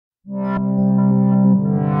Welcome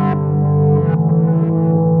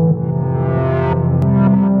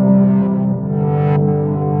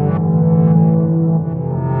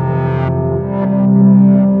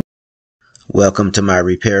to my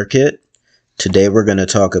repair kit. Today we're going to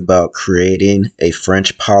talk about creating a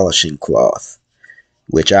French polishing cloth,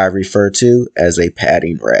 which I refer to as a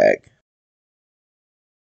padding rag.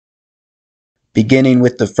 Beginning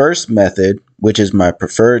with the first method, which is my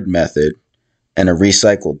preferred method, and a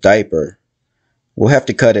recycled diaper, we'll have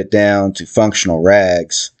to cut it down to functional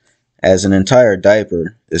rags, as an entire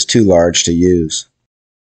diaper is too large to use.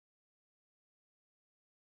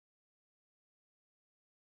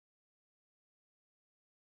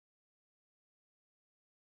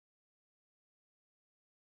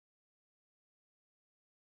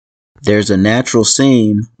 There's a natural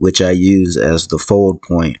seam which I use as the fold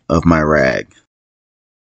point of my rag.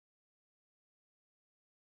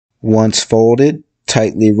 Once folded,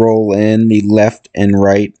 tightly roll in the left and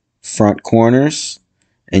right front corners,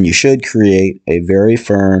 and you should create a very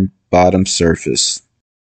firm bottom surface.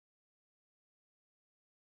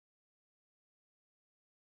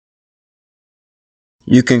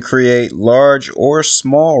 You can create large or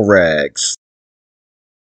small rags.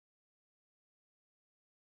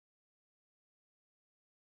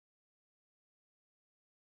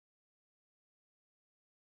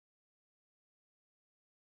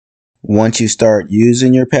 Once you start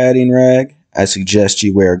using your padding rag, I suggest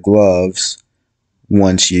you wear gloves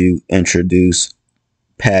once you introduce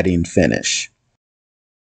padding finish.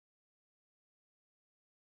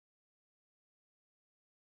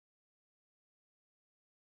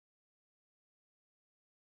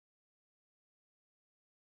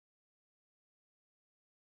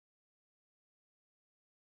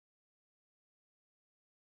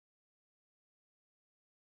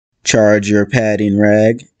 Charge your padding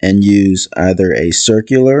rag and use either a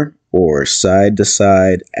circular or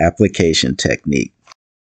side-to-side application technique.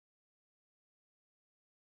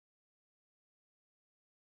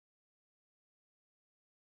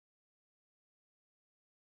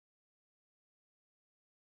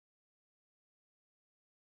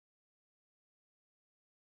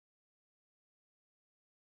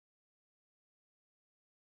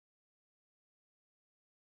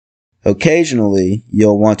 Occasionally,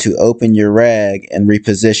 you'll want to open your rag and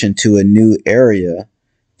reposition to a new area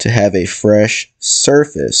to have a fresh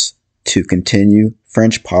surface to continue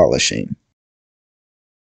French polishing.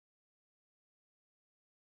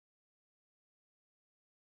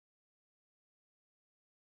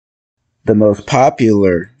 The most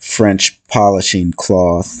popular French polishing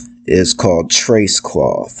cloth is called trace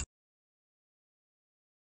cloth.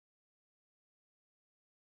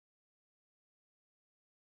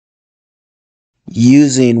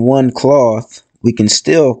 Using one cloth, we can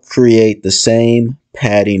still create the same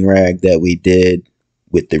padding rag that we did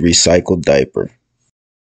with the recycled diaper.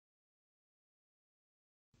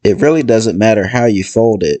 It really doesn't matter how you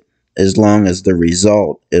fold it, as long as the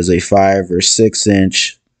result is a 5 or 6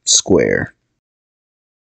 inch square.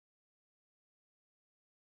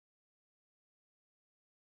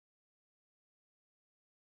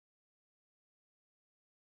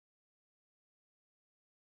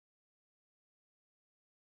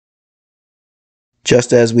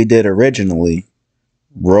 Just as we did originally,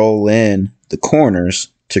 roll in the corners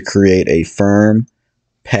to create a firm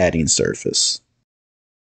padding surface.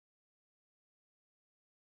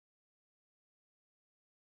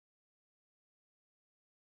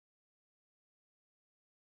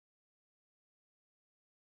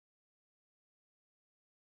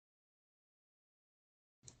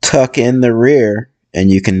 Tuck in the rear and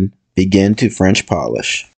you can begin to French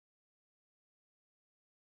polish.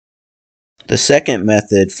 The second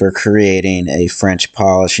method for creating a French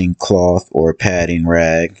polishing cloth or padding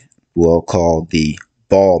rag we'll call the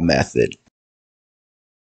ball method,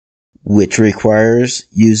 which requires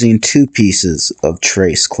using two pieces of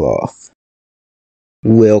trace cloth.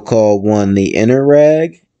 We'll call one the inner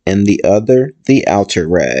rag and the other the outer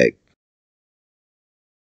rag.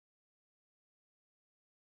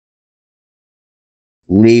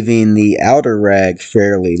 Leaving the outer rag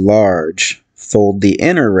fairly large, fold the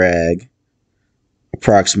inner rag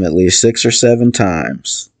approximately 6 or 7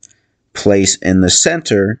 times. Place in the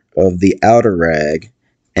center of the outer rag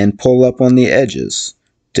and pull up on the edges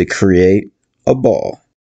to create a ball.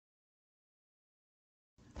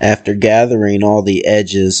 After gathering all the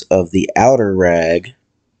edges of the outer rag,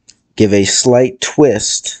 give a slight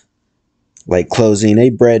twist, like closing a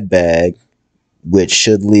bread bag, which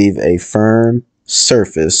should leave a firm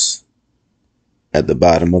surface at the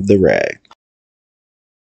bottom of the rag.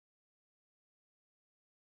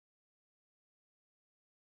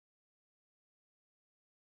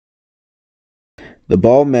 The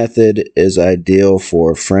ball method is ideal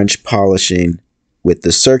for French polishing with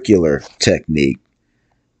the circular technique,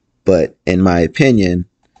 but in my opinion,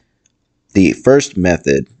 the first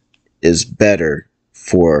method is better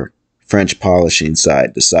for French polishing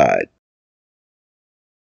side to side.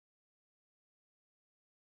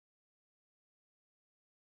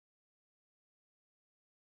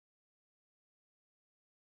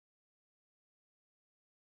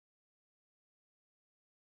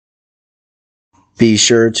 Be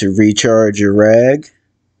sure to recharge your rag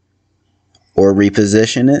or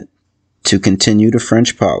reposition it to continue to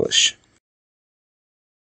French polish.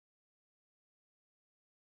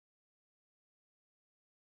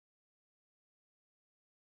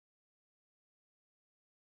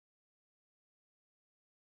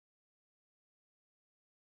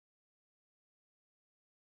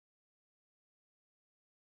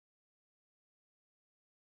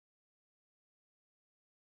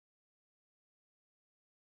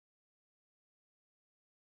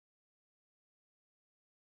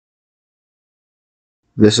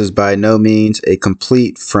 This is by no means a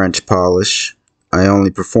complete French polish. I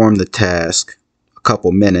only performed the task a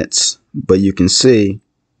couple minutes, but you can see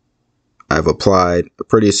I've applied a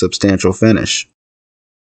pretty substantial finish.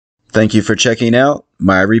 Thank you for checking out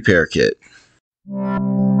my repair kit.